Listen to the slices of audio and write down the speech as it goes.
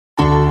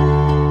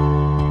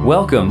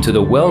Welcome to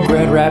the Well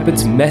Grand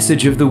Rapids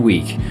Message of the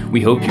Week.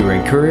 We hope you are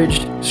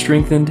encouraged,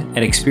 strengthened, and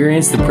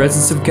experience the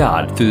presence of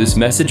God through this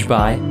message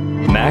by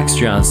Max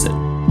Johnson.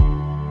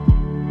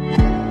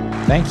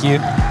 Thank you.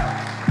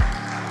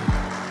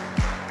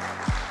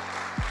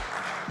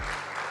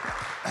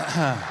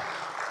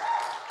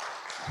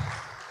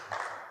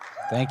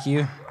 Thank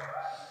you.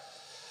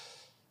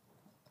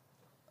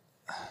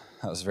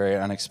 That was very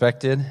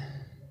unexpected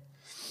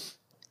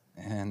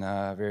and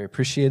very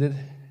appreciated.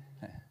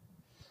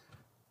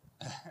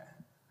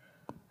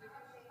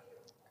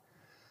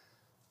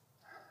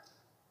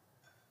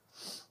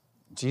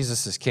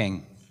 Jesus is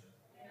King.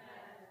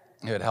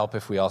 It would help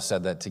if we all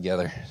said that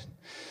together.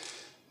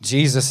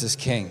 Jesus is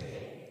King.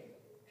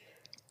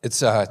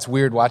 It's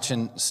weird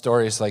watching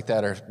stories like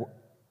that or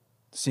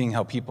seeing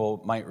how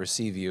people might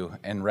receive you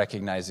and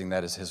recognizing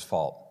that is his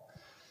fault.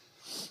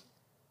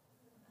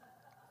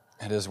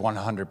 It is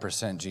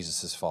 100%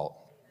 Jesus' fault.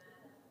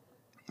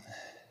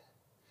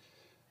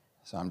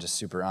 So I'm just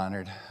super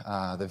honored.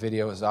 The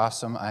video is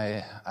awesome.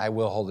 I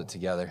will hold it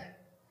together.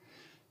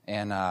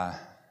 And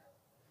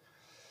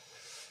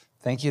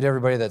thank you to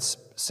everybody that's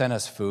sent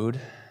us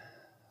food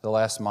the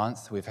last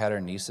month. We've had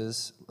our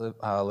nieces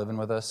living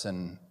with us,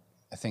 and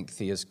I think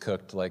Thea's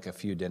cooked like a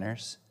few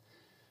dinners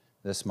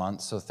this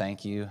month, so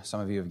thank you.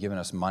 Some of you have given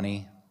us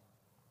money,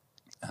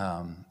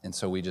 and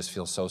so we just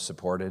feel so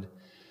supported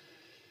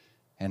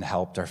and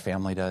helped. Our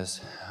family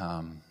does.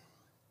 I'm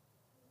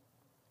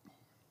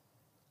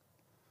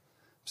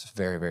just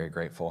very, very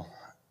grateful.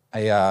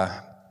 I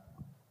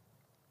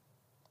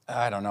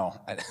don't know.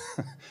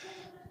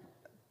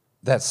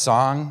 That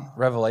song,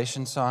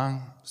 Revelation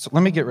song. So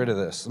let me get rid of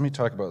this. Let me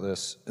talk about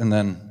this. And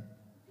then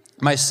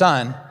my oldest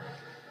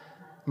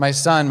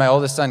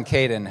son,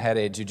 Caden, had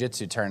a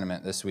jiu-jitsu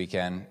tournament this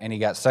weekend, and he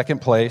got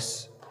second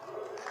place.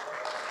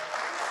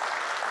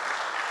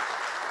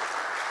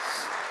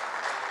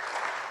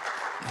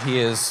 He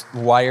is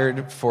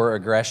wired for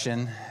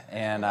aggression,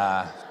 and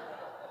I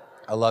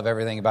love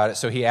everything about it.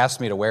 So he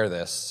asked me to wear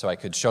this so I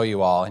could show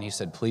you all, and he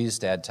said, "Please,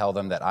 Dad, tell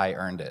them that I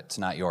earned it. It's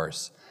not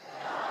yours."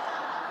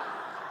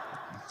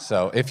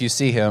 So if you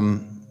see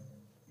him,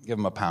 give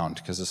him a pound,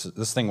 because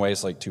this thing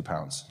weighs like 2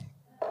 pounds.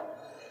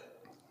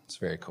 It's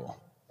very cool.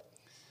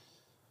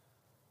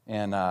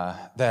 And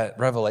that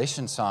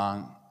Revelation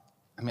song,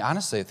 I mean,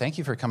 honestly, thank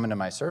you for coming to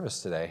my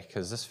service today,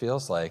 because this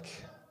feels like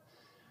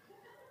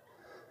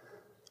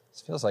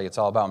it's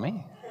all about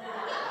me.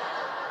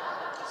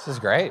 This is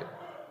great.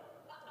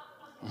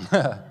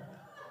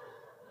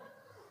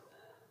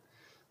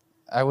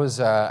 I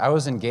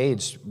was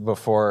engaged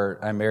before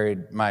I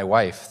married my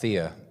wife,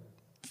 Thea.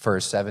 For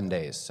 7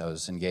 days, I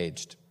was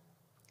engaged.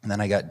 And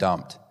then I got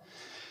dumped.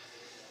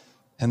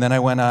 And then I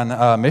went on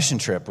a mission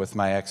trip with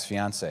my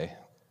ex-fiance.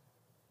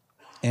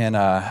 And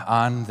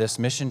on this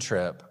mission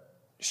trip,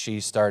 she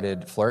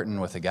started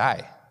flirting with a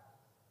guy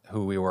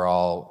who we were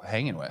all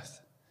hanging with.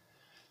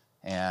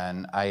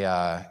 And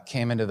I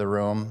came into the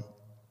room,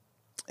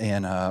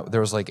 and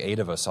there was like 8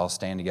 of us all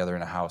staying together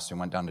in a house. We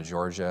went down to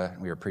Georgia.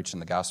 We were preaching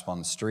the gospel on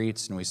the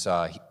streets, and we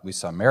saw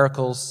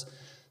miracles,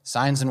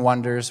 signs and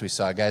wonders. We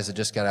saw guys that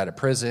just got out of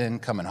prison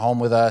coming home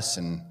with us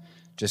and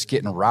just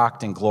getting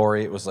rocked in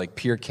glory. It was like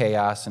pure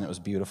chaos, and it was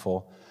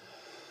beautiful.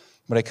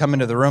 But I come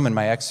into the room, and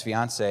my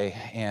ex-fiance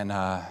and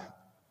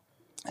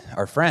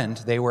our friend,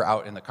 they were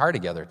out in the car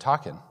together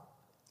talking.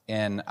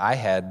 And I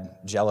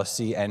had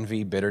jealousy,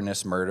 envy,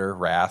 bitterness, murder,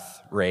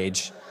 wrath,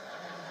 rage.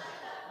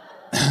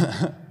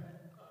 It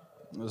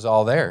was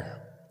all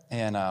there.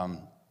 And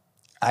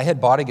I had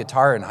bought a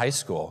guitar in high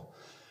school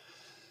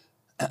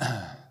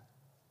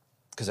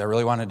because I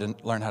really wanted to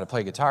learn how to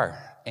play guitar.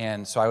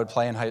 And so I would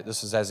play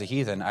this was as a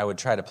heathen, I would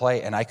try to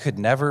play, and I could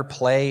never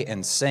play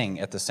and sing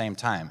at the same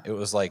time. It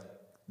was like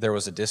there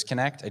was a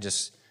disconnect.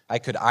 I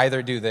could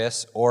either do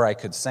this or I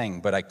could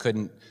sing, but I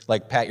couldn't,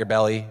 like, pat your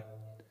belly,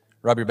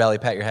 rub your belly,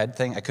 pat your head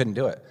thing. I couldn't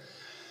do it.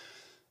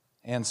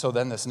 And so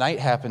then this night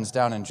happens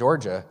down in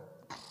Georgia,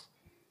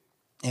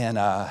 and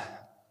I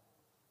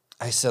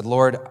said,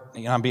 Lord,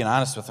 I'm being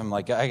honest with him,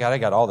 like, I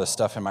got all this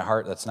stuff in my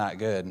heart that's not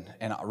good,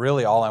 and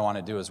really all I want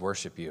to do is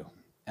worship you.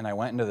 And I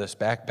went into this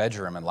back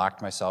bedroom and locked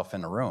myself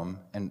in a room,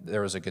 and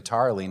there was a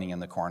guitar leaning in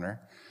the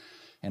corner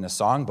and a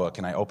songbook,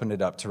 and I opened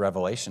it up to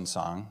Revelation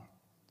song.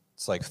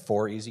 It's like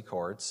 4 easy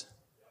chords.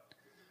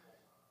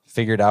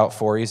 Figured out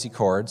 4 easy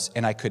chords,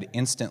 and I could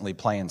instantly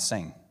play and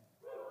sing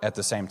at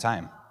the same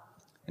time.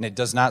 And it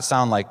does not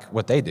sound like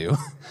what they do,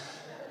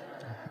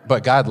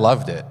 but God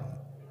loved it.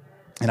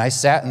 And I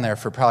sat in there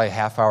for probably a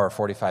half hour,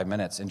 45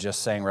 minutes, and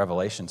just sang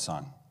Revelation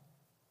song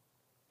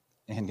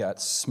and got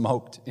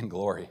smoked in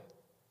glory.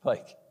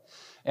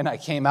 And I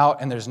came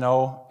out, and there's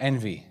no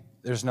envy,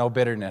 there's no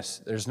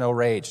bitterness, there's no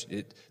rage.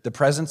 The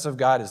presence of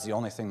God is the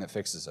only thing that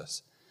fixes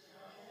us.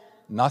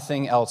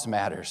 Nothing else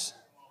matters.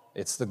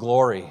 It's the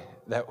glory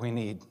that we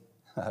need.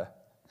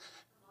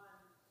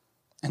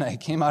 And I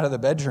came out of the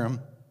bedroom,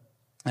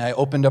 and I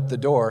opened up the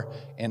door,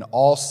 and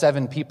all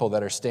 7 people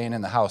that are staying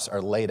in the house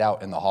are laid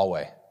out in the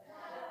hallway,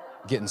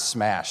 getting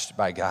smashed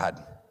by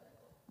God.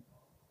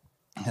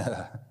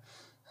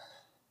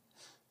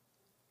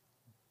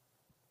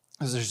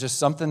 Because there's just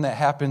something that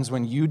happens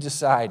when you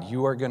decide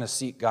you are going to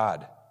seek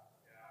God.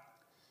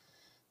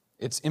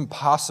 It's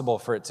impossible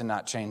for it to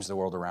not change the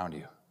world around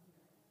you.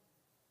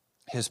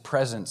 His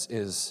presence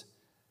is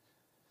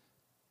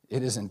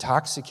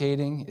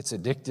intoxicating, it's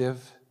addictive.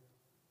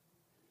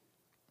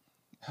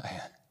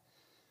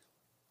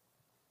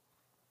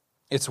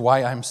 It's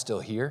why I'm still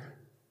here.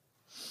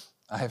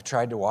 I have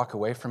tried to walk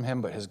away from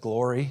him, but his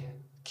glory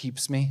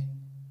keeps me.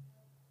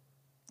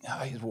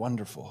 Oh, he's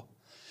wonderful.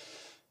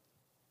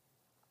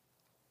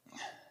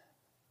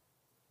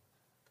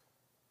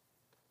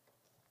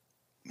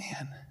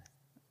 Man.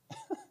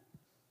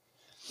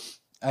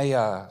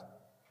 I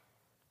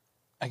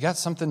got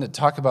something to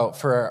talk about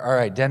for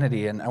our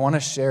identity, and I want to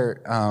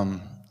share.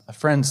 A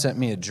friend sent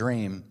me a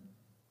dream,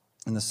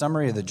 and the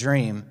summary of the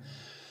dream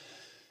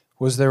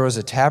was there was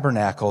a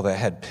tabernacle that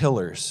had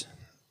pillars,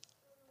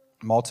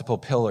 multiple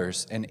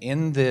pillars, and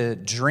in the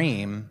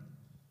dream,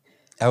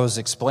 I was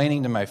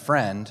explaining to my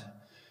friend,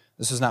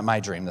 this was not my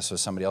dream, this was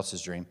somebody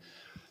else's dream,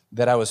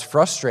 that I was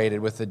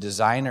frustrated with the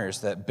designers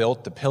that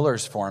built the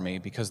pillars for me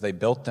because they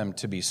built them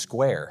to be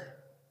square.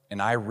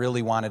 And I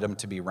really wanted them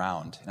to be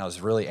round. And I was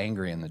really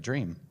angry in the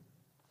dream.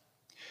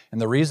 And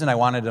the reason I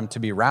wanted them to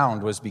be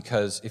round was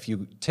because if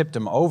you tipped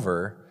them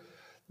over,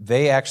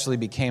 they actually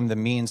became the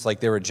means, like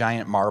they were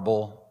giant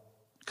marble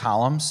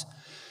columns.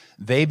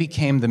 They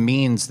became the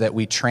means that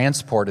we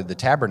transported the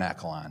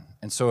tabernacle on.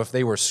 And so if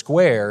they were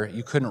square,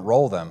 you couldn't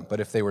roll them. But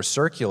if they were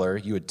circular,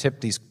 you would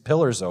tip these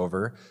pillars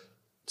over,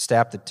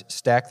 stack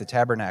the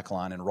tabernacle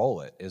on, and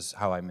roll it, is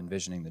how I'm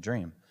envisioning the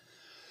dream.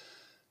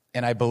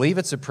 And I believe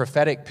it's a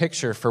prophetic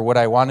picture for what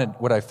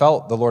I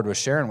felt the Lord was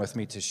sharing with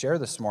me to share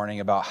this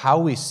morning about how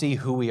we see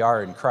who we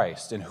are in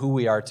Christ and who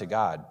we are to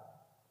God.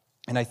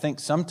 And I think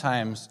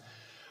sometimes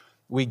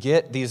we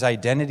get these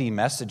identity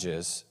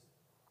messages.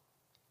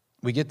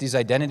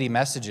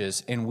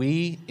 And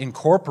we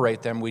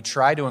incorporate them. We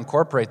try to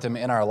incorporate them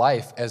in our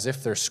life as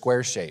if they're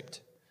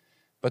square-shaped.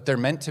 But they're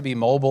meant to be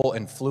mobile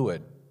and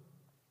fluid.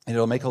 And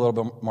it'll make a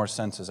little bit more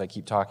sense as I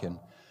keep talking.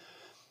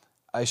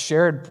 I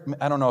shared,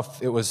 I don't know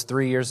if it was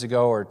 3 years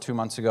ago or 2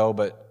 months ago,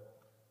 but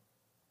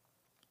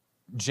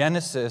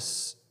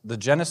the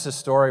Genesis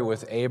story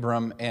with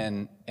Abram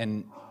and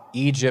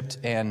Egypt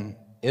and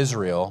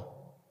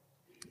Israel,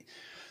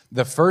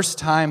 the first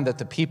time that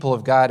the people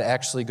of God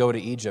actually go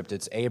to Egypt,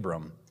 it's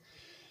Abram.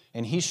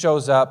 And he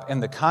shows up,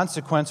 and the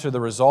consequence or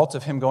the result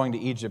of him going to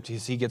Egypt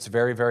is he gets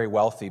very, very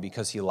wealthy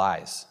because he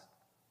lies.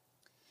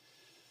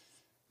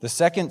 The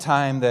second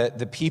time that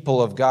the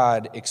people of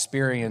God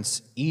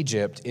experience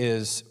Egypt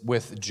is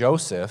with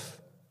Joseph,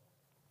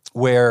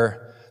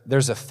 where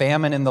there's a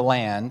famine in the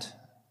land.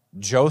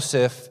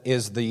 Joseph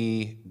is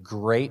the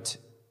great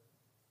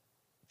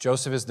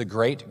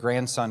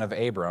grandson of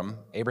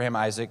Abraham,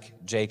 Isaac,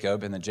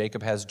 Jacob, and then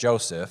Jacob has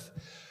Joseph.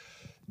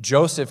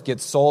 Joseph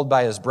gets sold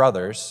by his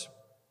brothers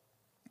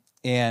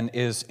and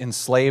is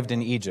enslaved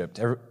in Egypt.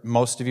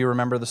 Most of you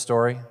remember the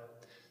story?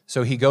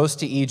 So he goes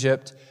to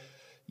Egypt.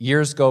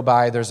 Years go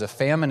by, there's a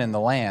famine in the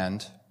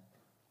land,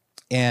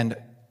 and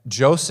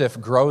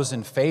Joseph grows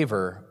in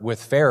favor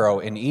with Pharaoh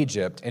in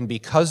Egypt, and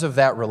because of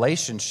that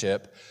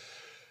relationship,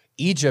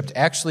 Egypt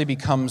actually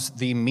becomes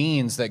the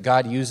means that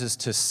God uses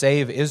to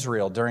save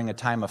Israel during a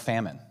time of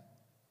famine.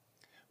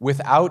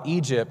 Without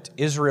Egypt,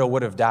 Israel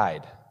would have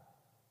died.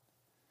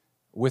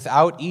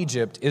 Without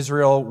Egypt,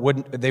 Israel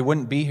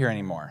wouldn't be here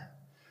anymore.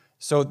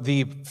 So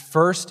the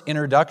first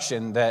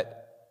introduction that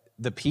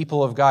the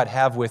people of God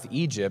have with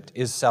Egypt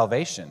is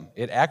salvation.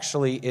 It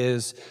actually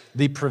is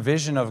the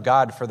provision of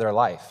God for their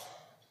life.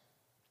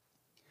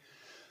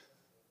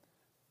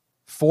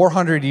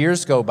 400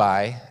 years go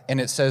by,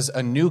 and it says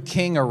a new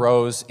king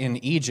arose in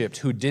Egypt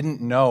who didn't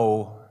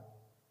know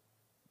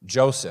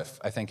Joseph,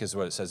 I think is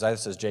what it says. Either it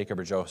says Jacob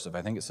or Joseph.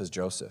 I think it says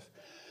Joseph.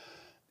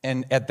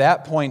 And at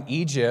that point,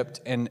 Egypt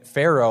and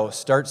Pharaoh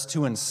starts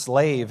to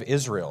enslave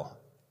Israel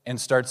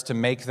and starts to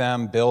make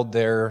them build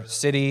their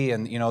city,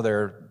 and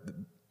they're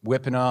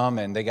whipping them,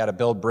 and they got to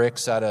build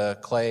bricks out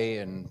of clay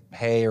and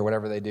hay or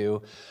whatever they do.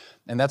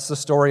 And that's the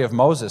story of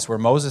Moses, where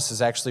Moses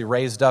is actually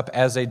raised up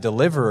as a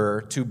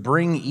deliverer to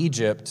bring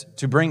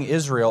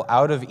Israel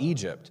out of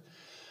Egypt.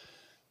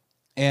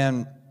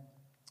 And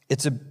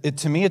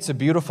to me, it's a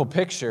beautiful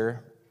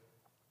picture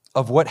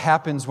of what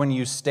happens when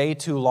you stay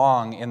too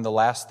long in the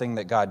last thing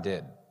that God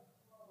did.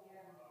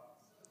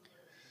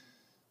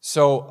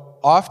 So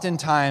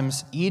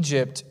oftentimes,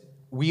 Egypt,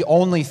 we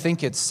only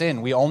think it's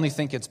sin. We only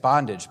think it's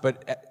bondage.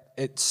 But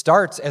it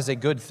starts as a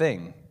good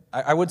thing.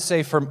 I would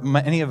say for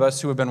many of us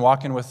who have been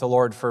walking with the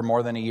Lord for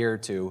more than a year or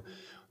two,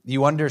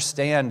 you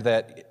understand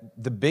that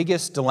the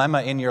biggest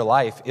dilemma in your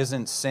life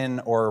isn't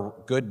sin or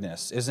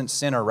goodness, isn't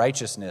sin or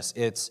righteousness.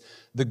 It's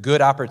the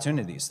good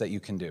opportunities that you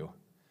can do.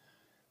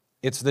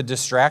 It's the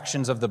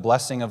distractions of the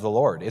blessing of the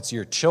Lord. It's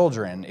your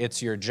children,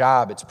 it's your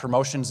job, it's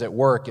promotions at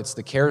work, it's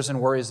the cares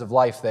and worries of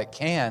life that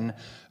can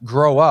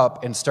grow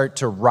up and start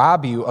to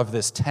rob you of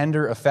this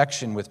tender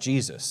affection with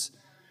Jesus.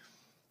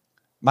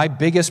 My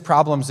biggest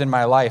problems in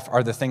my life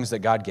are the things that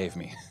God gave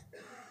me.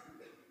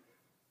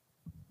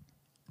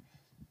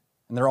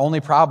 And they're only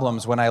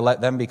problems when I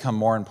let them become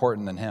more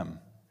important than Him.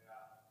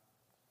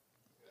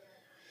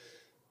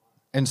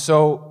 And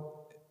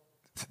so,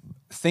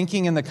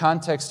 thinking in the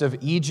context of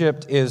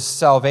Egypt is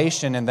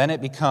salvation, and then it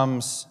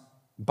becomes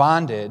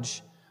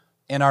bondage,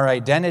 and our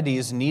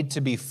identities need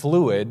to be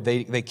fluid.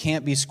 They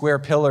can't be square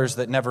pillars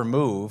that never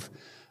move.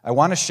 I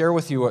want to share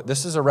with you,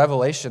 this is a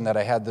revelation that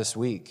I had this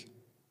week.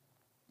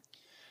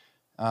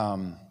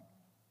 And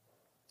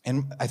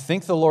I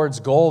think the Lord's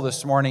goal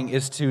this morning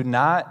is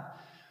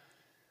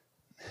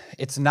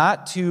it's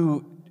not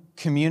to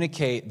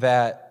communicate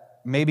that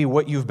maybe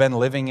what you've been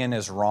living in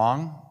is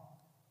wrong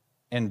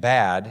and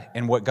bad,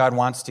 and what God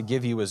wants to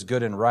give you is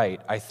good and right.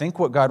 I think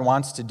what God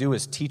wants to do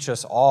is teach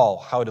us all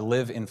how to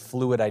live in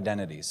fluid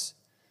identities.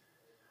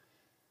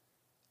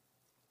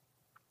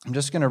 I'm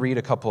just going to read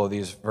a couple of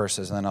these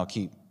verses, and then I'll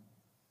keep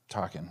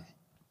talking.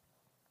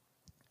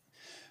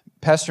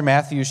 Pastor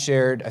Matthew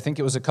shared, I think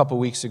it was a couple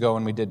weeks ago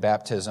when we did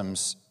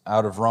baptisms,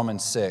 out of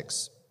Romans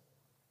 6.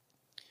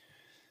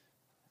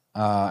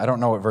 I don't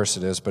know what verse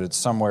it is, but it's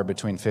somewhere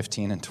between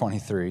 15 and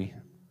 23.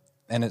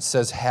 And it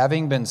says,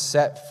 having been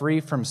set free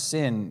from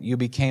sin, you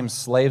became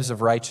slaves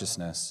of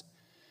righteousness.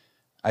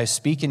 I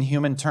speak in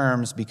human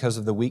terms because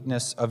of the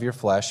weakness of your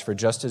flesh, for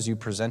just as you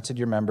presented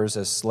your members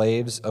as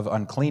slaves of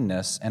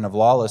uncleanness and of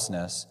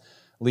lawlessness,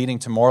 leading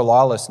to more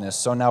lawlessness,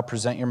 so now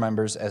present your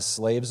members as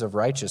slaves of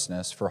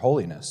righteousness for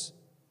holiness.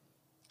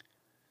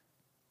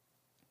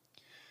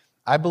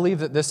 I believe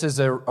that this is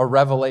a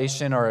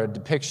revelation or a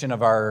depiction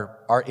of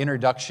our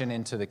introduction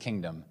into the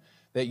kingdom.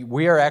 That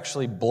we are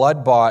actually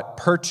blood-bought,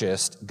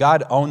 purchased.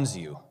 God owns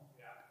you.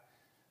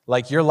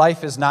 Like your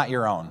life is not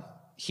your own.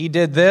 He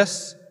did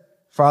this.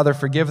 Father,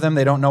 forgive them.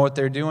 They don't know what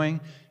they're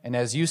doing. And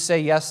as you say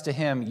yes to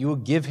Him, you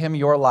give Him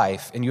your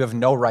life, and you have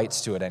no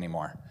rights to it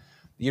anymore.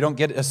 You don't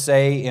get a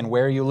say in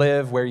where you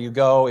live, where you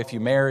go, if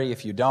you marry,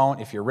 if you don't,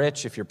 if you're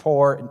rich, if you're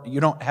poor. You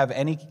don't have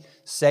any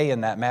say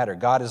in that matter.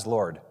 God is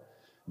Lord.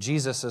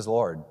 Jesus is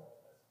Lord.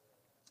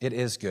 It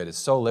is good. It's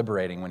so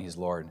liberating when He's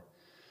Lord.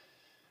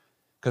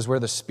 Because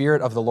where the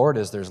Spirit of the Lord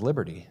is, there's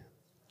liberty.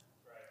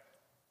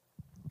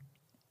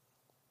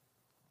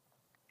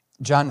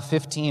 John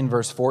 15,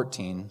 verse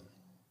 14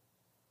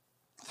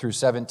 through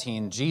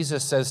 17,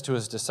 Jesus says to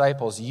His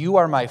disciples, you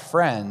are my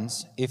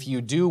friends if you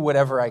do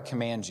whatever I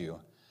command you.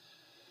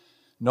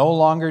 No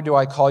longer do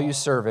I call you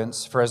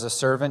servants, for as a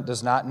servant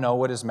does not know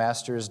what his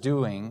master is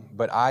doing,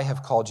 but I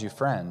have called you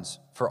friends,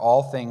 for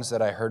all things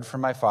that I heard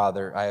from my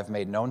Father I have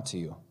made known to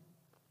you.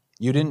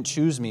 You didn't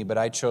choose me, but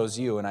I chose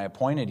you, and I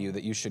appointed you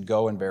that you should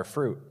go and bear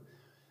fruit,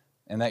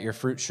 and that your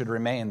fruit should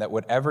remain, that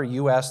whatever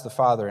you ask the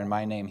Father in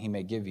my name He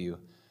may give you.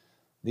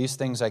 These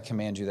things I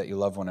command you, that you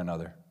love one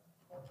another.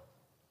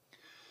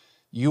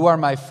 You are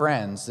my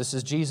friends. This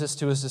is Jesus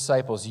to His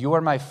disciples. You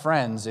are my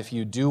friends if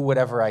you do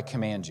whatever I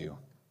command you.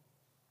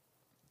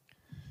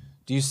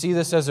 Do you see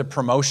this as a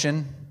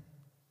promotion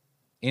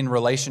in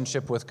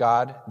relationship with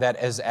God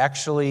that is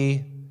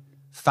actually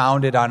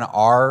founded on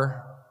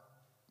our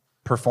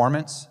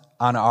performance,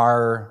 on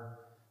our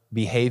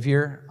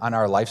behavior, on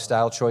our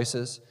lifestyle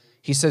choices?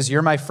 He says,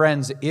 you're my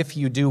friends if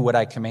you do what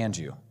I command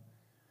you.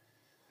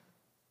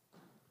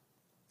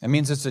 It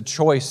means it's a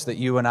choice that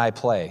you and I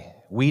play.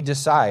 We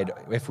decide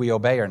if we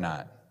obey or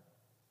not.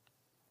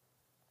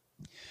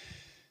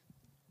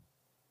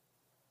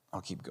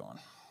 I'll keep going.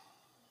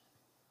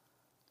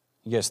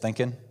 You guys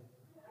thinking?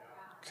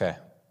 Okay.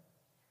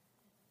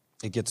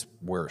 It gets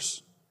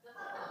worse.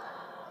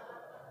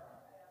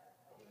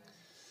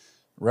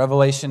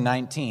 Revelation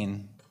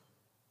 19,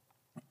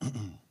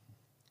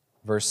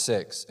 verse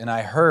 6. And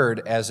I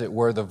heard, as it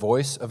were, the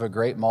voice of a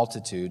great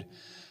multitude,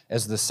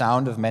 as the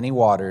sound of many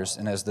waters,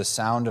 and as the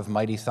sound of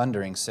mighty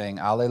thundering, saying,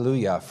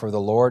 Alleluia, for the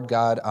Lord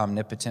God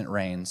omnipotent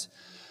reigns.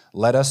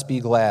 Let us be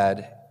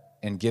glad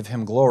and give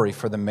Him glory,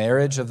 for the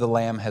marriage of the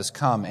Lamb has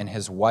come, and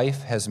His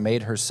wife has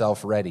made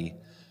herself ready.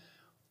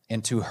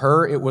 And to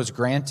her it was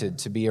granted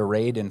to be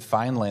arrayed in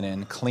fine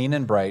linen, clean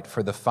and bright,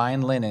 for the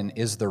fine linen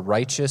is the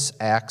righteous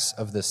acts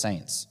of the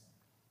saints.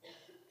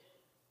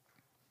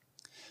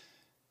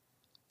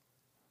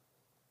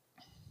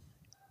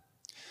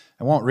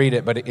 I won't read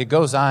it, but it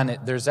goes on.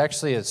 There's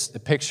actually a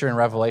picture in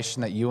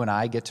Revelation that you and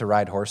I get to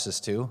ride horses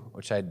too,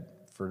 which I,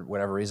 for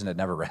whatever reason, had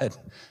never read.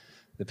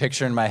 The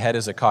picture in my head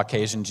is a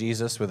Caucasian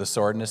Jesus with a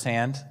sword in his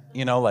hand,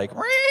 you know, like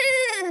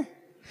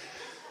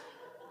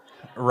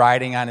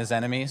riding on his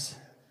enemies.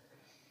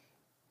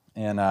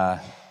 And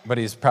but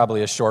he's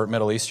probably a short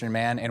Middle Eastern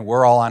man, and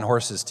we're all on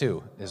horses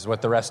too, is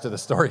what the rest of the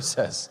story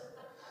says.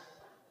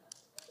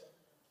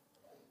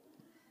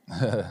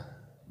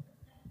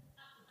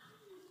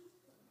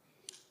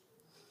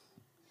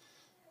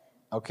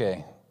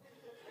 Okay.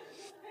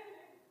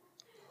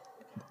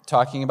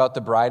 Talking about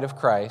the bride of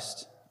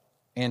Christ,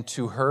 and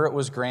to her it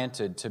was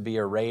granted to be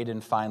arrayed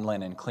in fine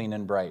linen, clean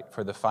and bright,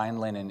 for the fine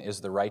linen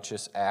is the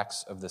righteous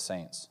acts of the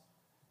saints.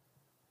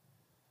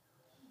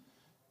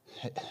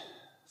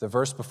 The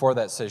verse before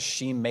that says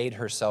she made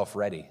herself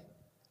ready.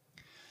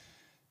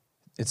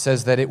 It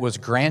says that it was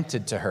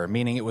granted to her,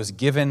 meaning it was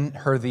given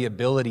her the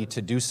ability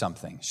to do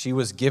something. She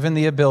was given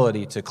the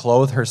ability to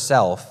clothe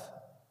herself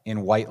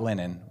in white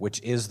linen,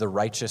 which is the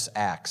righteous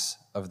acts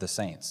of the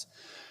saints.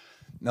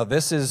 Now,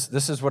 this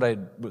is what I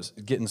was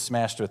getting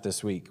smashed with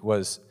this week,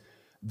 was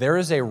there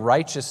is a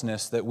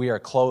righteousness that we are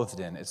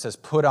clothed in. It says,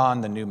 put on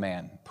the new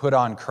man, put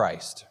on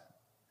Christ.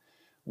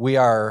 We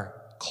are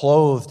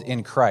clothed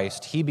in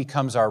Christ. He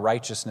becomes our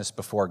righteousness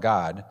before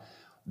God.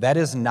 That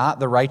is not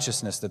the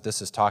righteousness that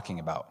this is talking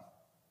about.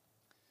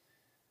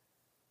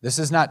 This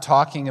is not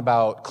talking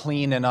about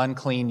clean and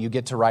unclean, you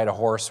get to ride a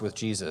horse with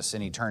Jesus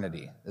in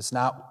eternity.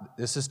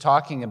 This is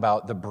talking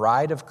about the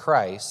bride of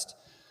Christ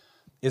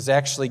is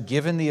actually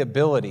given the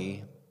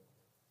ability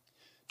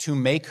to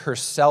make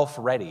herself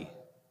ready.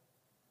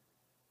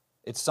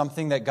 It's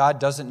something that God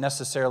doesn't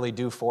necessarily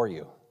do for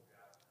you.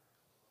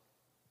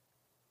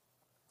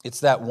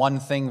 It's that one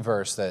thing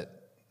verse that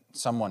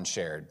someone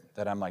shared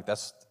that I'm like,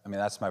 that's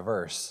my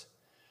verse.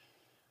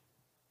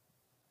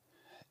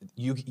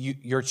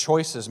 Your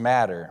choices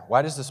matter.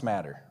 Why does this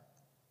matter?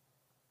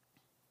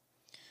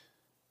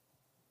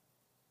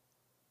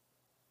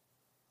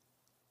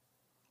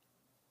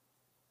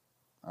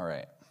 All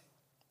right.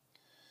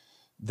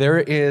 There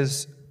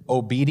is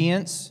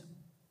obedience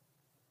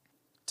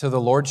to the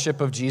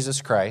lordship of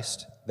Jesus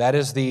Christ. That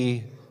is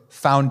the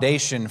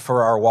foundation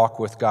for our walk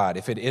with God.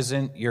 If it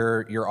isn't,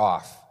 you're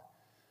off.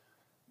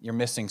 You're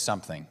missing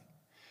something.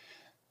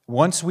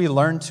 Once we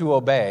learn to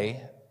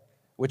obey,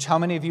 which how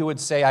many of you would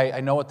say, I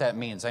know what that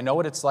means. I know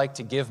what it's like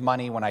to give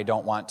money when I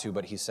don't want to,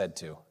 but he said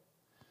to.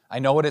 I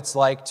know what it's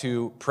like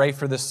to pray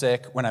for the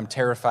sick when I'm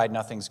terrified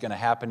nothing's going to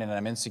happen and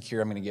I'm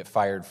insecure, I'm going to get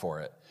fired for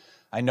it.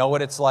 I know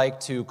what it's like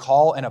to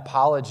call and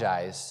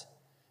apologize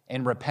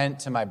and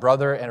repent to my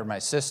brother or my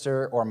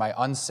sister or my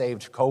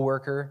unsaved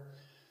coworker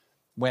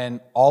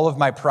when all of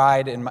my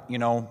pride and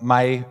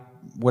my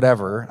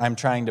whatever I'm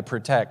trying to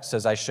protect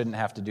says I shouldn't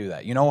have to do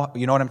that. You know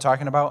what I'm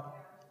talking about?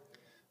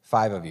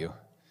 5 of you.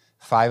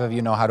 5 of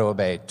you know how to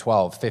obey.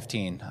 12,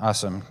 15,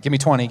 awesome. Give me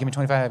 20, give me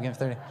 25, give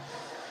me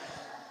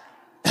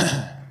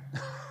 30.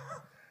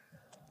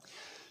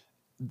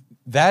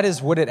 That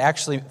is what it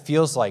actually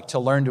feels like to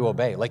learn to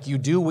obey. Like you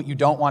do what you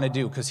don't want to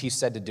do because he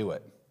said to do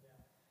it.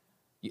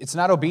 It's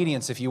not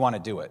obedience if you want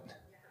to do it.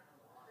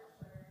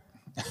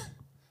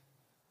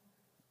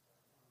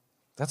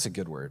 That's a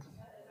good word.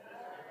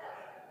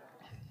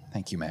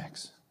 Thank you,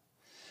 Max.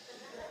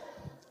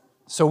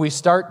 So we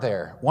start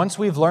there. Once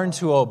we've learned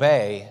to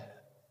obey,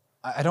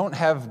 I don't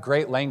have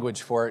great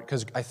language for it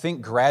because I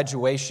think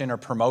graduation or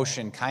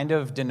promotion kind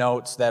of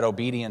denotes that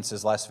obedience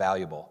is less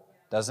valuable,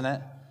 doesn't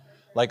it?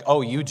 Like,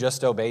 oh, you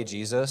just obey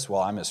Jesus?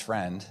 Well, I'm his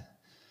friend.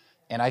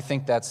 And I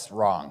think that's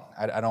wrong.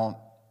 I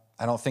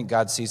don't think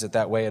God sees it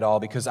that way at all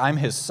because I'm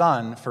his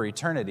son for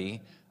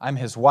eternity. I'm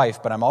his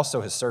wife, but I'm also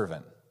his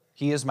servant.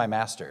 He is my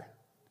master.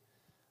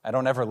 I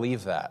don't ever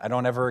leave that. I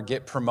don't ever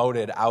get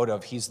promoted out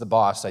of he's the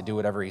boss. I do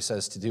whatever he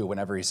says to do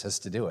whenever he says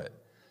to do it.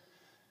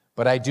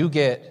 But I do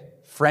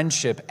get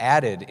friendship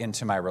added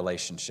into my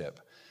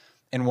relationship.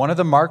 And one of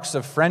the marks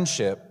of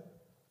friendship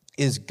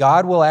is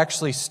God will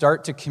actually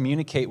start to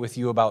communicate with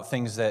you about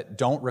things that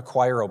don't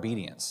require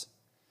obedience.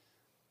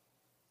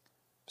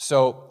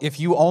 So if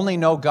you only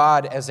know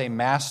God as a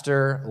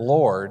master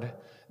Lord,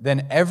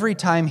 then every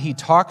time he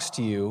talks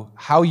to you,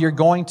 how you're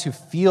going to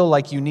feel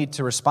like you need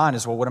to respond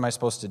is, well, what am I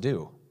supposed to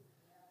do?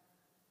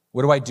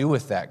 What do I do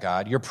with that,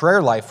 God? Your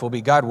prayer life will be,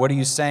 God, what are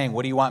you saying?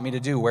 What do you want me to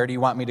do? Where do you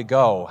want me to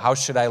go? How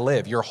should I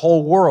live? Your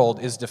whole world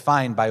is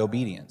defined by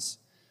obedience,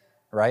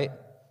 right?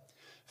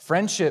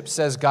 Friendship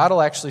says God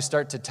will actually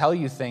start to tell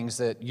you things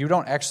that you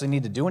don't actually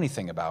need to do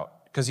anything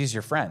about because he's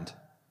your friend.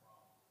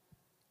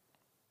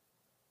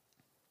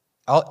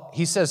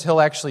 He says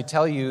he'll actually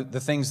tell you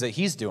the things that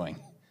he's doing.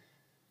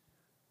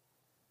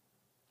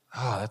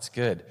 Oh, that's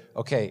good.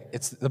 Okay,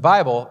 it's the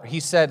Bible. He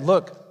said,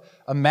 look,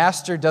 a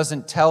master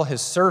doesn't tell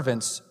his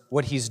servants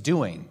what he's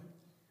doing.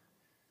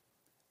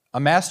 A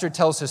master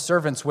tells his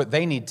servants what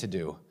they need to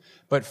do.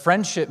 But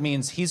friendship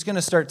means he's going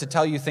to start to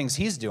tell you things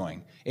he's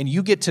doing. And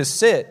you get to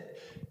sit.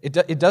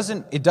 It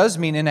does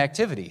mean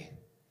inactivity.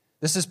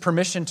 This is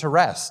permission to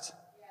rest.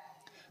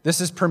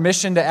 This is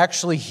permission to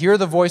actually hear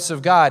the voice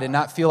of God and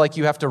not feel like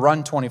you have to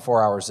run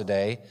 24 hours a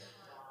day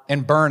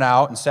and burn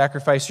out and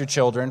sacrifice your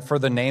children for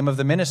the name of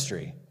the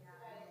ministry.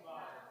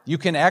 You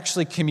can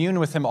actually commune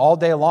with him all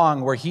day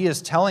long where he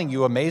is telling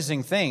you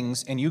amazing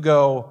things and you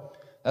go,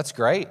 that's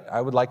great. I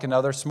would like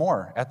another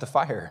s'more at the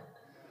fire.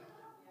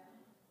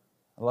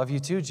 I love you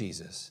too,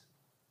 Jesus.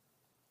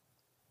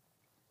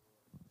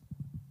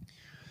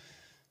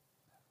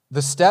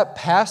 The step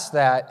past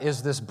that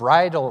is this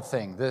bridal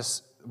thing,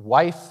 this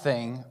wife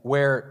thing,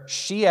 where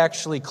she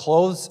actually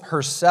clothes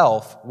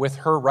herself with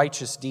her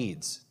righteous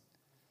deeds.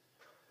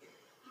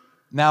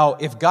 Now,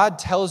 if God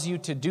tells you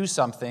to do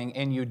something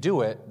and you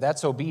do it,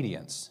 that's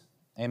obedience.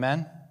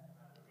 Amen?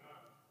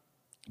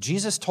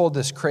 Jesus told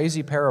this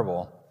crazy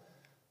parable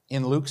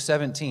in Luke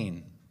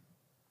 17.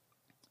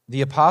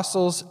 The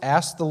apostles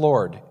asked the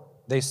Lord,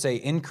 they say,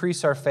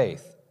 increase our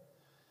faith.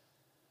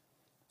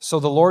 So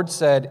the Lord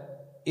said,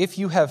 if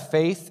you have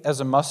faith as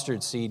a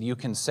mustard seed, you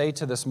can say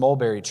to this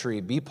mulberry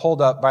tree, be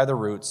pulled up by the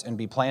roots and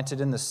be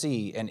planted in the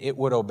sea, and it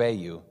would obey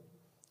you.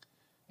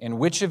 And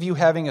which of you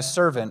having a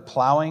servant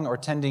plowing or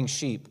tending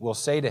sheep will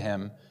say to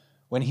him,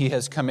 when he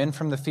has come in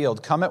from the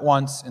field, come at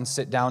once and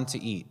sit down to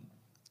eat?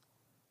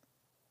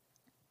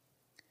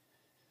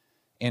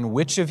 And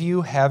which of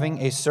you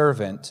having a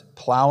servant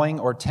plowing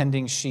or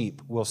tending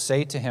sheep will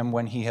say to him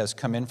when he has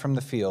come in from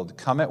the field,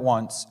 come at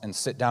once and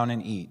sit down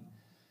and eat?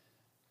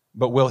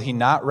 But will he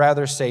not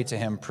rather say to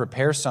him,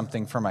 prepare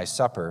something for my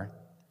supper,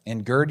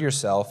 and gird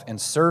yourself,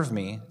 and serve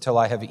me till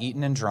I have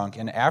eaten and drunk,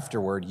 and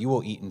afterward you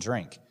will eat and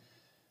drink?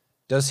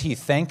 Does he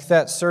thank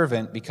that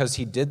servant because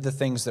he did the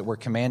things that were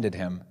commanded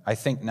him? I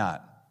think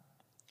not.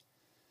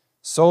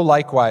 So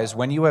likewise,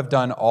 when you have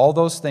done all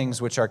those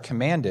things which are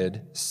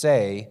commanded,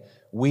 say,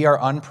 we are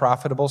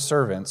unprofitable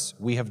servants,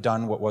 we have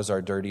done what was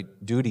our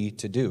duty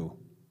to do.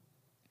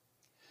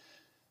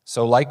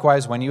 So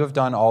likewise, when you have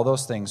done all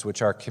those things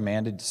which are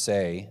commanded, to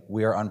say,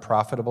 we are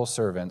unprofitable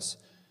servants,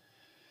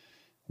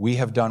 we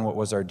have done what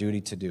was our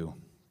duty to do.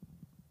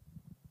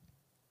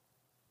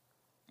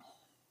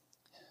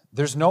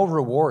 There's no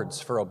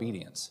rewards for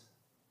obedience.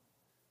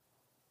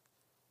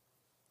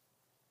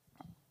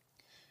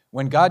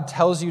 When God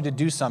tells you to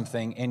do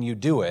something and you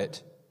do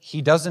it,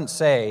 he doesn't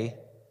say,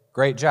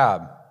 great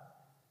job,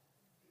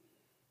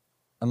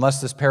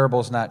 unless this parable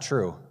is not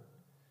true.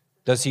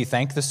 Does he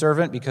thank the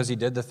servant because he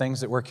did the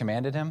things that were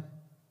commanded him?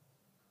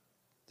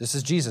 This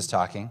is Jesus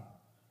talking.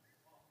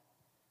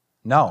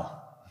 No.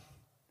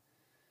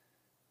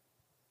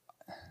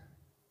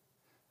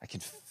 I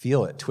can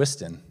feel it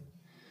twisting.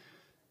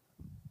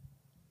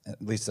 At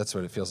least that's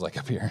what it feels like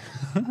up here.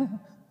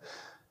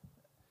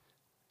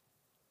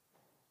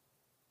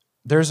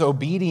 There's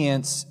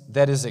obedience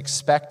that is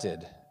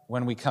expected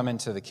when we come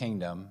into the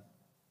kingdom.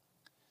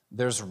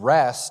 There's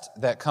rest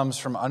that comes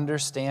from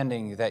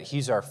understanding that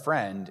he's our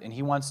friend and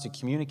he wants to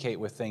communicate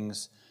with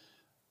things.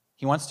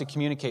 He wants to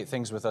communicate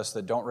things with us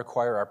that don't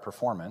require our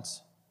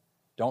performance,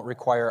 don't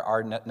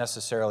require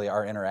necessarily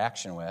our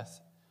interaction with.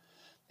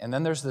 And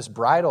then there's this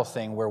bridal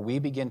thing where we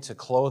begin to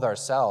clothe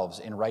ourselves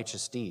in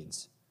righteous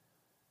deeds.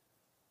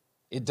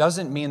 It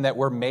doesn't mean that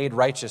we're made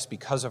righteous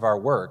because of our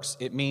works.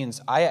 It means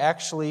I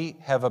actually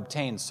have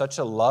obtained such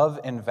a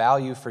love and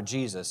value for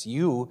Jesus.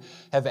 You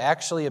have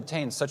actually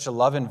obtained such a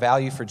love and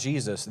value for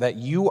Jesus that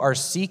you are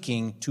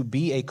seeking to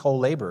be a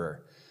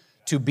co-laborer,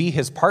 to be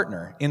his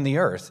partner in the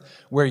earth,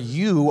 where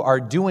you are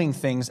doing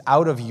things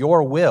out of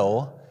your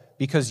will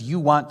because you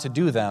want to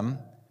do them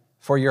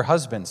for your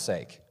husband's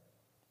sake.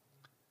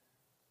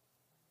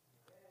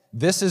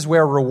 This is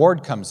where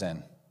reward comes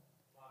in.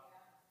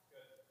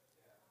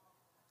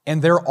 And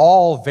they're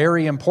all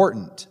very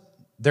important.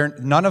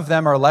 None of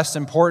them are less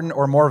important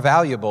or more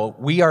valuable.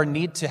 We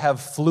need to have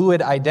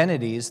fluid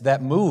identities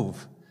that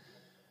move.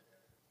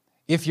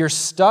 If you're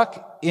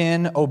stuck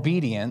in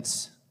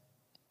obedience,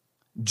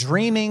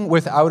 dreaming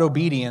without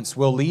obedience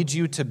will lead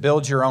you to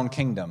build your own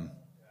kingdom.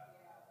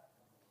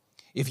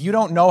 If you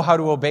don't know how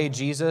to obey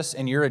Jesus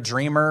and you're a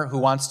dreamer who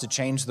wants to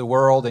change the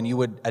world and you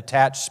would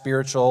attach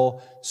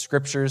spiritual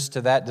scriptures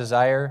to that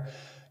desire,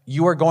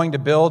 you are going to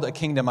build a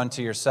kingdom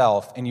unto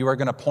yourself, and you are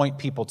going to point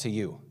people to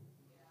you.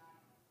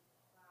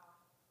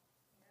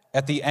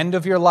 At the end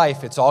of your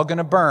life, it's all going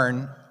to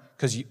burn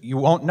because you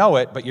won't know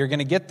it, but you're going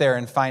to get there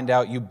and find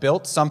out you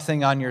built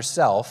something on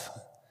yourself,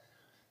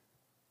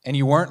 and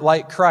you weren't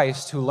like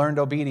Christ who learned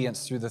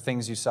obedience through the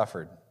things you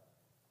suffered.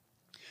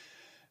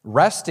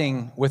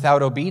 Resting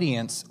without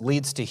obedience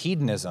leads to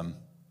hedonism.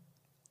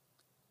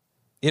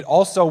 It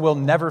also will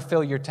never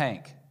fill your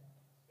tank.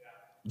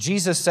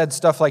 Jesus said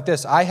stuff like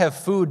this, I have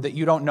food that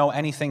you don't know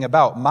anything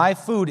about. My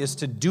food is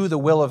to do the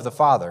will of the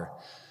Father.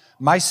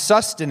 My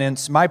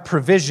sustenance, my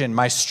provision,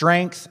 my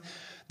strength,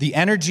 the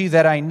energy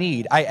that I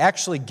need, I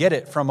actually get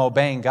it from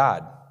obeying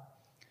God.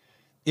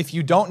 If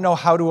you don't know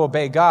how to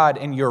obey God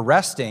and you're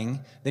resting,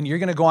 then you're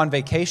going to go on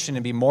vacation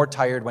and be more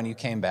tired when you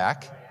came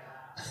back.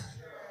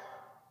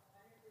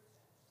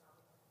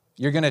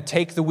 You're going to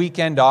take the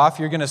weekend off.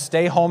 You're going to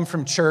stay home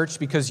from church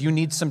because you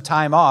need some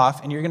time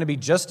off, and you're going to be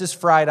just as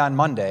fried on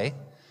Monday.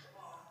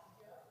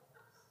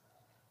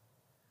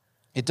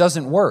 It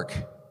doesn't work.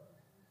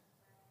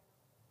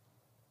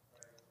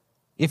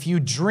 If you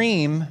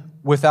dream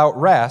without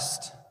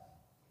rest,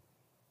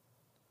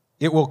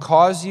 it will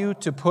cause you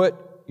to put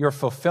your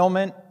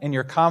fulfillment and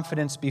your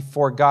confidence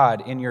before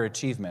God in your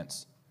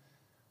achievements.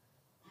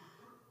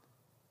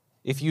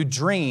 If you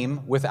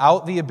dream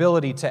without the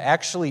ability to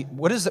actually,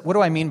 what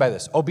do I mean by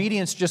this?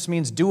 Obedience just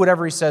means do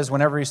whatever he says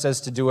whenever he says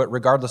to do it,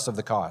 regardless of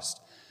the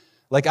cost.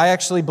 Like, I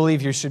actually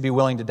believe you should be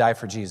willing to die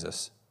for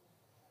Jesus.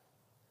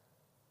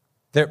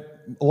 A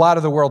lot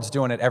of the world's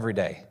doing it every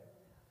day.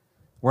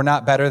 We're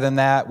not better than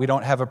that. We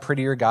don't have a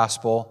prettier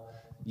gospel.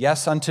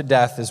 Yes unto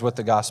death is what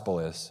the gospel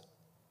is,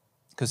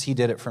 because he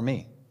did it for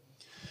me.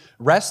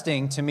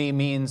 Resting to me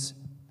means,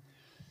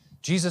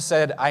 Jesus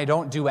said, I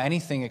don't do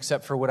anything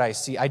except for what I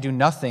see. I do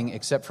nothing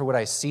except for what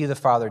I see the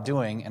Father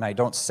doing, and I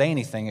don't say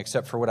anything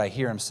except for what I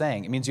hear him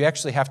saying. It means you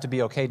actually have to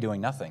be okay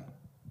doing nothing.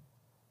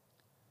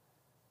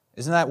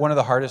 Isn't that one of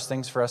the hardest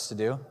things for us to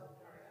do?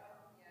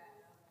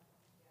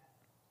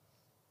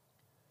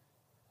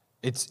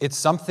 It's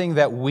something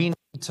that we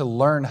need to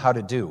learn how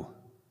to do.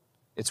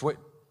 It's what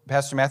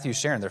Pastor Matthew's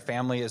sharing. Their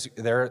family is,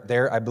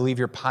 I believe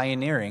you're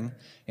pioneering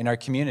in our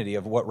community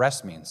of what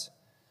rest means.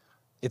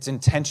 It's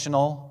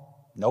intentional.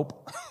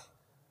 Nope.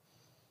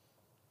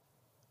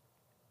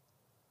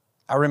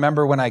 I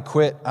remember when I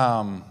quit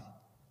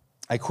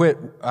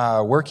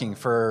working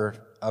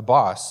for a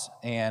boss,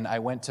 and I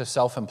went to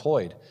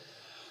self-employed.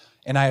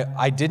 And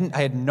I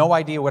had no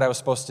idea what I was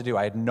supposed to do.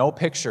 I had no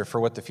picture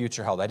for what the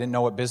future held. I didn't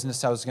know what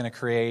business I was going to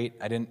create.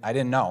 I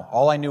didn't know.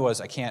 All I knew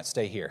was I can't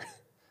stay here.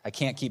 I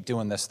can't keep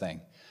doing this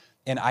thing.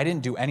 And I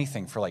didn't do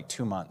anything for like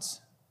 2 months,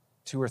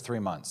 2 or 3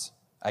 months.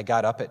 I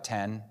got up at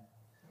 10.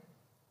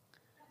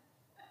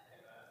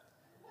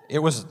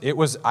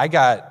 I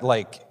got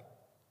like,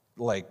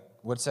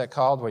 what's that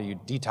called where you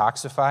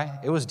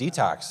detoxify? It was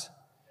detox.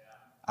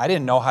 I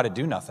didn't know how to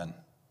do nothing.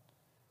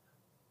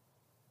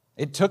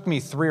 It took me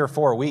 3 or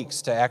 4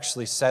 weeks to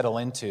actually settle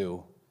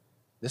into,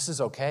 this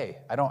is okay.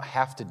 I don't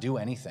have to do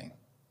anything.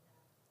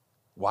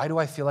 Why do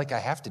I feel like I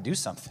have to do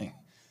something?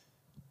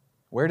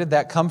 Where did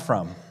that come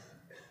from?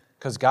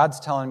 Because God's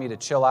telling me to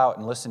chill out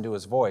and listen to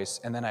his voice,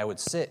 and then I would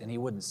sit and he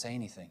wouldn't say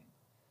anything.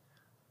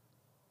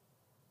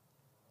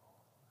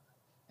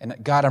 And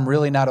God, I'm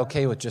really not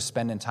okay with just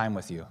spending time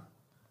with you.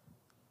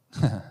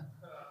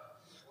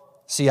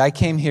 See, I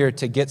came here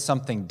to get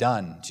something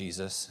done,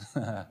 Jesus.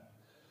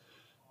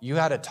 You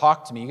got to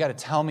talk to me. You got to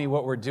tell me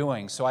what we're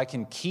doing so I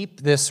can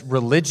keep this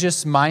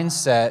religious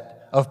mindset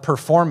of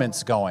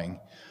performance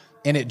going.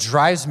 And it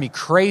drives me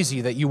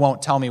crazy that you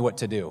won't tell me what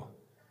to do.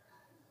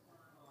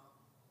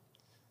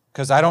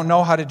 Because I don't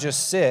know how to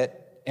just sit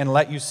and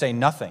let you say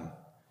nothing.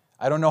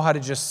 I don't know how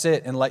to just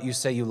sit and let you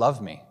say you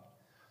love me.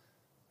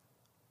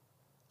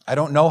 I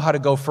don't know how to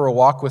go for a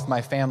walk with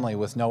my family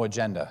with no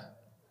agenda.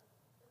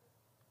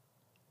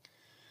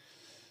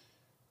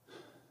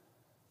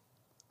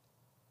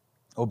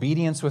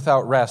 Obedience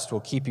without rest will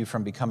keep you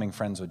from becoming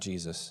friends with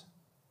Jesus.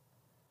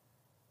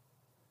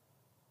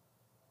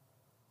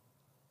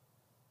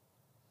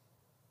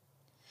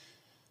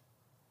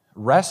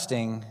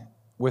 Resting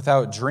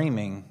without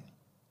dreaming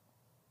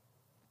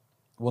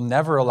will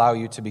never allow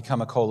you to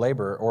become a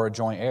co-laborer or a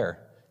joint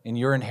heir, and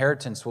your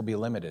inheritance will be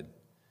limited.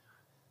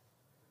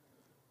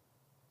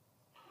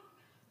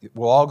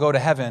 We'll all go to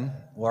heaven.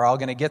 We're all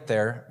going to get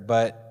there,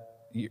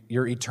 but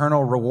your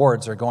eternal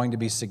rewards are going to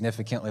be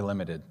significantly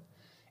limited.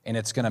 And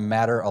it's going to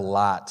matter a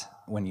lot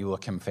when you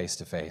look him face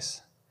to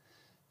face.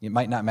 It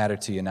might not matter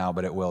to you now,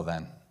 but it will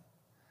then.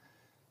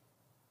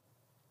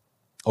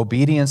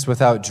 Obedience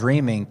without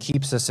dreaming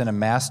keeps us in a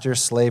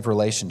master-slave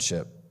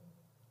relationship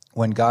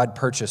when God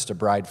purchased a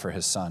bride for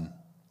his son.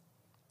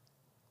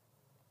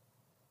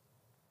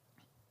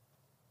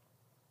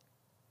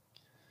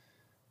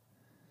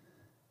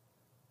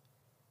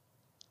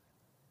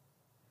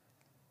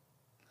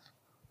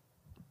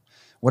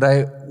 What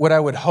I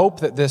would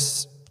hope that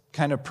this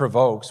kind of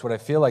provokes, what I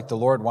feel like the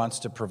Lord wants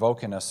to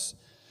provoke in us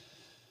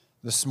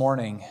this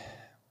morning,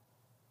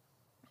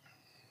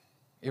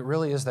 it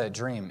really is that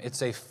dream.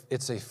 It's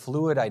a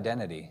fluid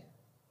identity.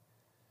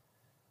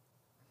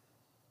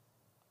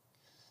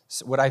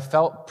 So what I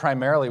felt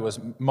primarily was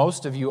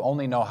most of you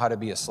only know how to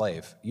be a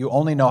slave. You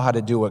only know how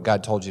to do what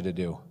God told you to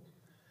do.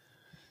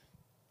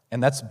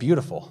 And that's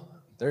beautiful.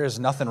 There is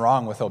nothing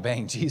wrong with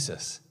obeying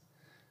Jesus.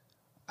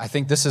 I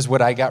think this is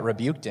what I got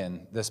rebuked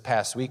in this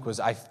past week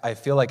was I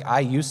feel like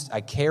I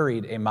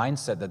carried a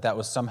mindset that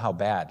was somehow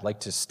bad.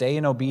 Like to stay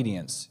in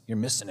obedience, you're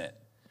missing it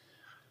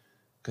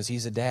because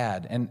he's a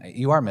dad. And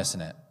you are missing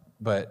it,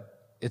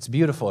 but it's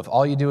beautiful. If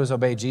all you do is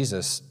obey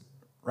Jesus,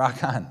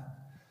 rock on.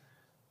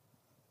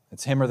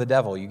 It's him or the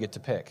devil. You get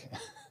to pick,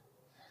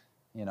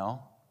 you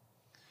know?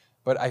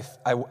 But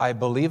I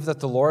believe that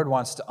the Lord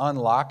wants to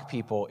unlock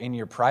people in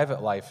your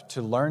private life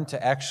to learn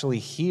to actually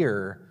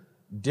hear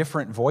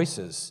different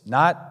voices,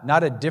 not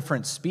a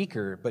different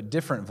speaker, but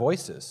different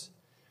voices.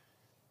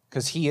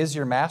 Because he is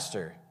your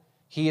master.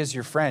 He is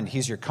your friend.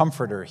 He's your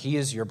comforter. He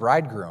is your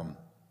bridegroom.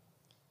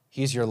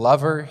 He's your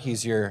lover.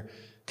 He's your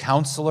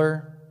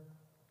counselor.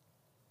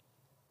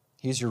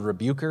 He's your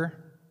rebuker.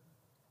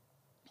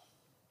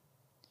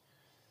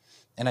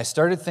 And I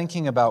started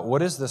thinking about what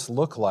does this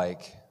look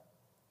like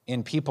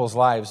in people's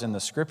lives in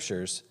the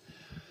scriptures.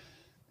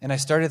 And I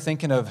started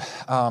thinking of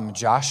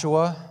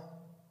Joshua,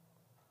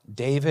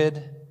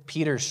 David,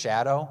 Peter's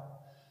shadow.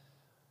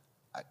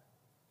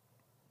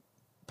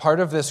 Part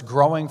of this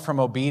growing from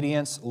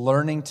obedience,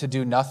 learning to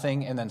do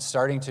nothing, and then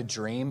starting to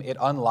dream, it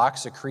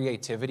unlocks a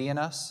creativity in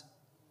us.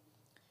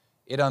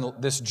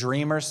 This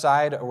dreamer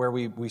side where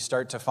we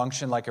start to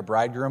function like a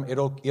bridegroom,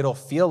 it'll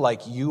feel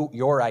like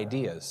your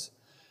ideas.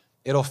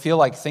 It'll feel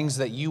like things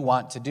that you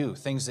want to do,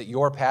 things that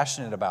you're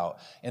passionate about.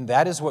 And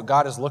that is what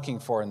God is looking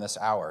for in this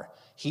hour.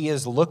 He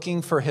is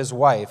looking for his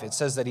wife. It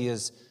says that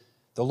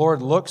the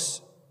Lord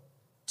looks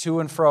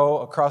to and fro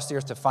across the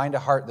earth to find a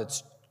heart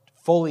that's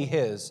fully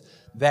his,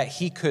 that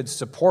he could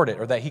support it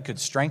or that he could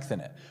strengthen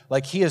it.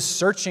 Like he is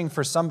searching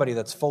for somebody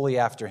that's fully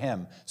after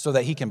him so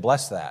that he can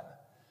bless that.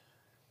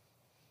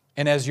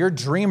 And as your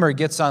dreamer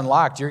gets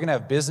unlocked, you're going to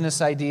have business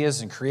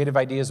ideas and creative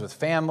ideas with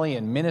family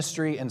and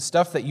ministry and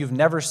stuff that you've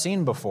never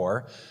seen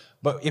before.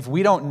 But if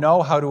we don't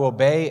know how to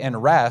obey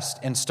and rest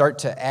and start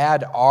to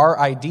add our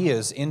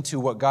ideas into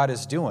what God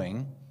is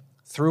doing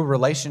through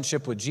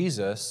relationship with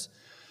Jesus,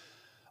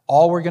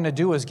 all we're going to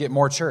do is get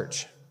more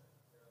church.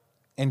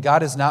 And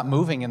God is not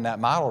moving in that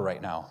model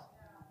right now.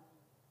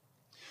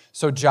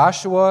 So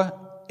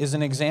Joshua is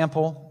an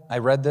example. I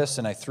read this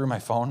and I threw my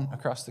phone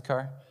across the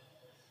car.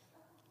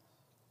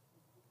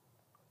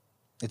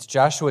 It's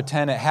Joshua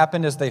 10. It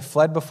happened as they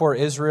fled before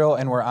Israel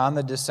and were on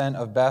the descent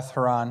of Beth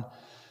Horon,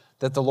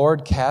 that the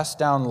Lord cast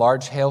down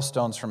large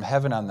hailstones from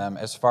heaven on them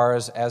as far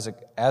as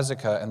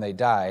Azekah, and they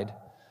died.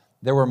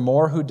 There were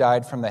more who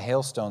died from the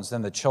hailstones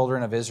than the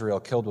children of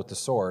Israel killed with the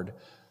sword.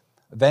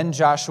 Then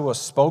Joshua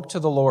spoke to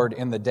the Lord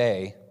in the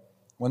day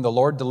when the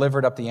Lord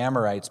delivered up the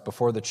Amorites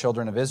before the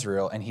children of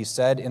Israel, and he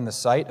said in the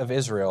sight of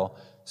Israel,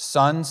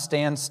 "Sun,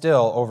 stand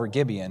still over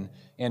Gibeon,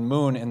 and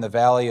moon in the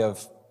valley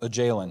of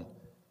Ajalon."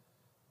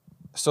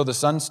 So the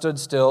sun stood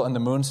still and the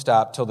moon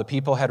stopped till the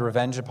people had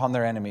revenge upon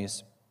their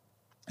enemies.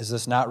 Is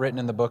this not written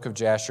in the book of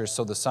Jasher?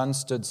 So the sun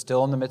stood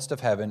still in the midst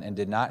of heaven and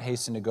did not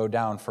hasten to go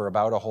down for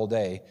about a whole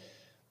day.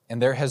 And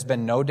there has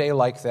been no day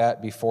like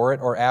that before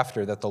it or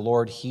after that the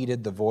Lord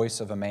heeded the voice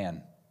of a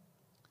man.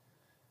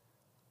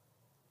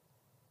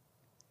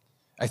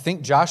 I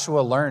think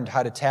Joshua learned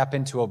how to tap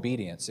into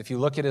obedience. If you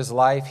look at his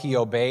life, he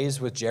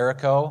obeys with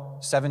Jericho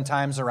 7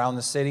 times around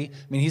the city.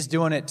 I mean, he's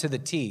doing it to the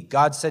T.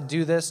 God said,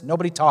 do this.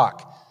 Nobody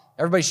talk.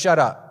 Everybody shut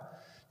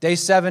up. Day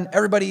 7,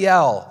 everybody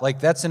yell. Like,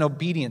 that's an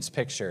obedience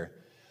picture.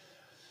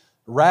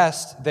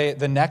 Rest,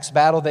 the next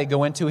battle they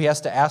go into, he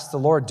has to ask the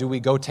Lord, do we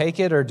go take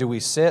it or do we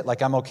sit?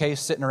 Like, I'm okay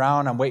sitting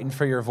around, I'm waiting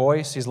for your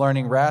voice. He's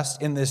learning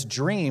rest. In this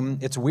dream,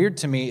 it's weird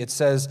to me, it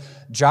says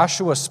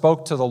Joshua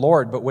spoke to the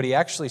Lord, but what he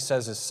actually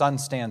says is sun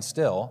stand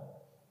still,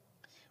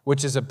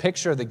 which is a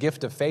picture of the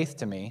gift of faith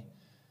to me.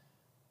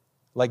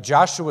 Like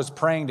Joshua's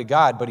praying to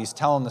God, but he's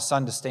telling the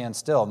sun to stand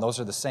still, and those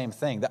are the same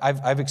thing.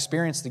 I've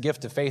experienced the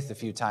gift of faith a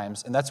few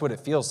times, and that's what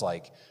it feels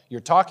like.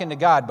 You're talking to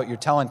God, but you're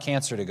telling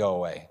cancer to go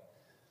away.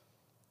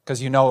 Because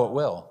you know it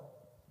will.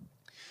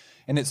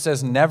 And it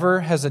says, never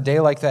has a day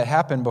like that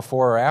happened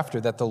before or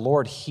after that the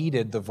Lord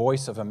heeded the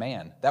voice of a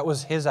man. That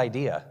was his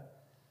idea.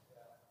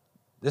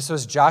 This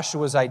was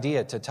Joshua's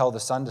idea to tell the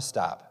sun to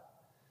stop.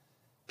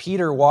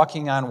 Peter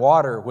walking on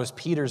water was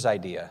Peter's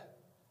idea.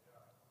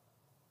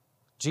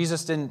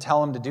 Jesus didn't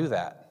tell him to do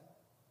that.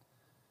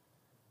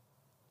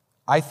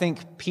 I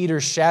think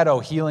Peter's shadow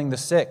healing the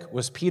sick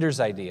was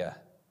Peter's idea.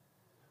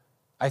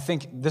 I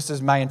think this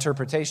is my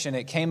interpretation.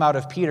 It came out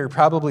of Peter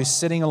probably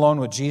sitting alone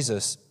with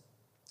Jesus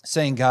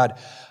saying, God,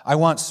 I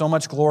want so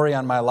much glory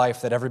on my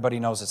life that everybody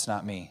knows it's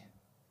not me.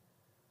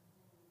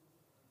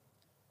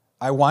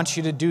 I want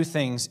you to do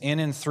things in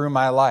and through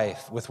my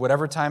life with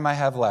whatever time I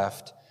have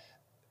left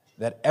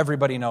that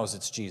everybody knows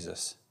it's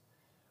Jesus.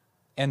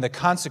 And the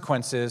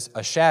consequence is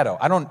a shadow.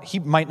 He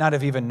might not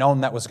have even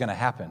known that was going to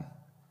happen.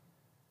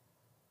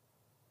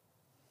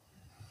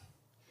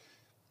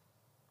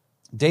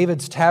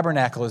 David's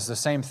tabernacle is the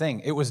same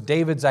thing. It was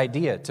David's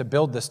idea to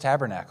build this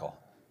tabernacle.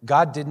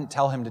 God didn't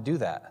tell him to do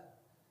that.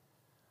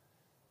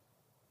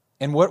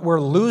 And what we're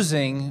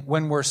losing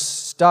when we're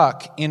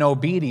stuck in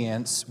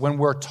obedience, when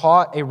we're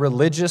taught a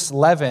religious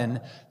leaven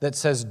that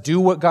says, do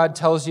what God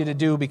tells you to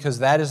do because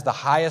that is the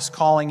highest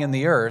calling in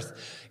the earth,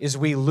 is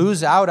we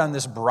lose out on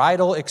this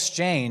bridal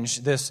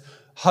exchange, this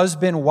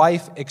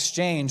husband-wife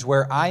exchange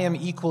where I am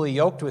equally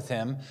yoked with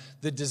him.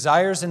 The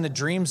desires and the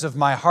dreams of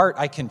my heart,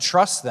 I can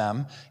trust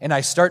them, and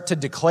I start to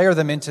declare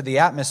them into the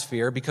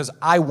atmosphere because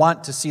I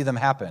want to see them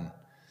happen,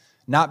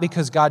 not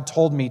because God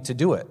told me to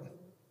do it.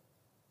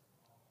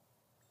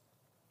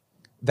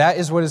 That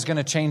is what is going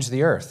to change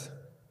the earth.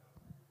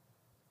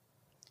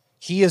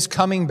 He is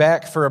coming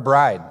back for a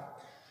bride,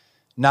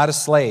 not a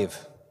slave.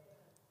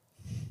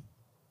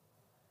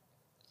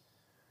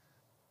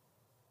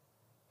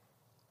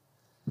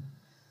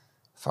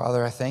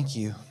 Father, I thank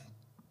you.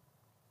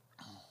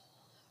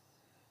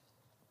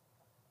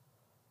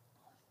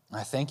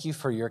 I thank you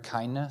for your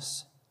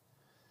kindness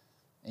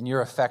and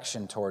your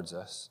affection towards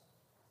us.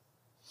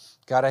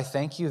 God, I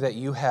thank you that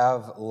you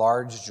have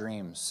large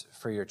dreams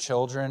for your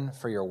children,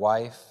 for your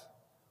wife.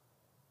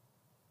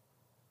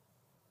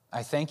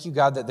 I thank you,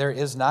 God, that there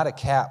is not a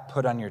cap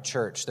put on your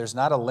church. There's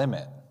not a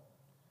limit.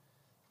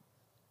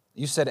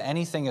 You said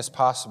anything is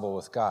possible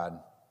with God.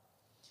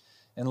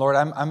 And Lord,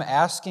 I'm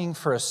asking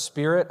for a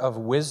spirit of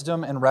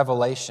wisdom and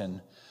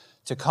revelation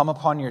to come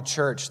upon your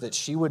church, that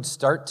she would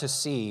start to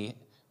see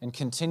and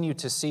continue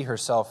to see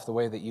herself the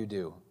way that you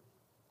do.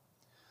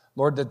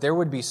 Lord, that there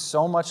would be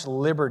so much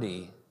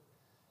liberty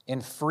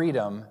and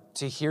freedom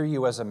to hear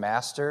you as a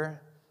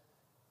master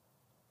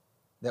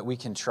that we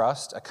can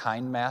trust, a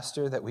kind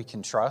master that we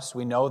can trust.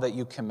 We know that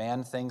you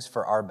command things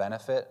for our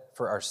benefit,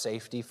 for our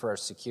safety, for our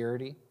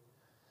security.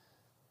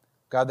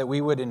 God, that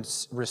we would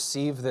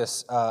receive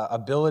this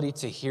ability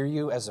to hear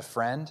you as a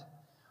friend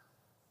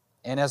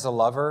and as a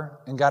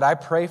lover. And God, I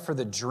pray for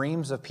the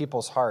dreams of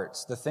people's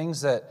hearts, the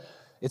things that,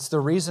 it's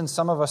the reason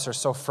some of us are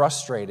so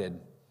frustrated.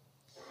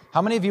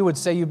 How many of you would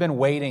say you've been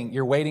waiting,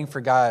 you're waiting for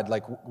God,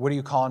 like, what are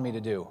you calling me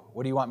to do?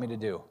 What do you want me to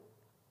do?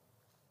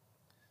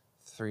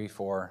 3,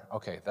 4,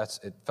 okay,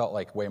 it felt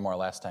like way more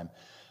last time.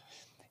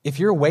 If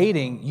you're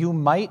waiting, you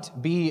might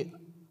be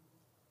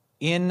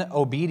in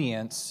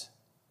obedience.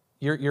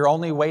 You're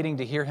only waiting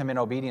to hear him in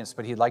obedience,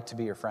 but he'd like to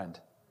be your friend.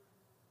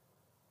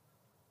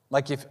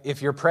 Like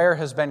if your prayer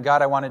has been,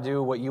 God, I want to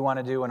do what you want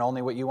to do and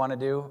only what you want to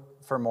do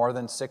for more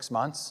than 6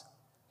 months,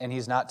 and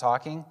he's not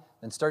talking,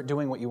 then start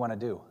doing what you want to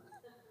do.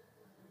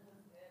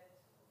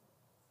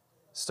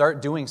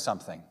 Start doing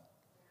something.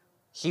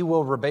 He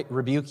will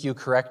rebuke you,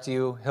 correct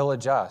you, he'll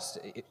adjust.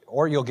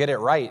 Or you'll get it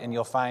right and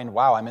you'll find,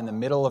 wow, I'm in the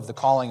middle of the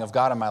calling of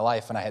God in my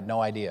life and I had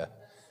no idea.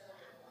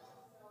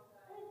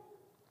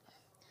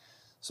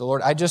 So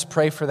Lord, I just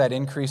pray for that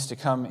increase to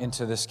come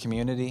into this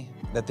community,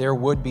 that there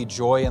would be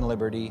joy and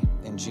liberty.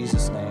 In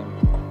Jesus' name,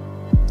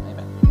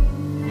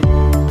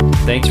 amen.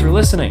 Thanks for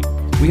listening.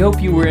 We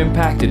hope you were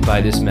impacted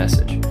by this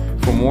message.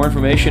 For more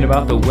information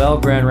about The Well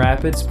Grand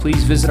Rapids,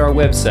 please visit our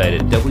website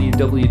at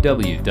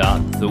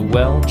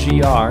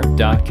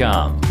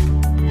www.thewellgr.com.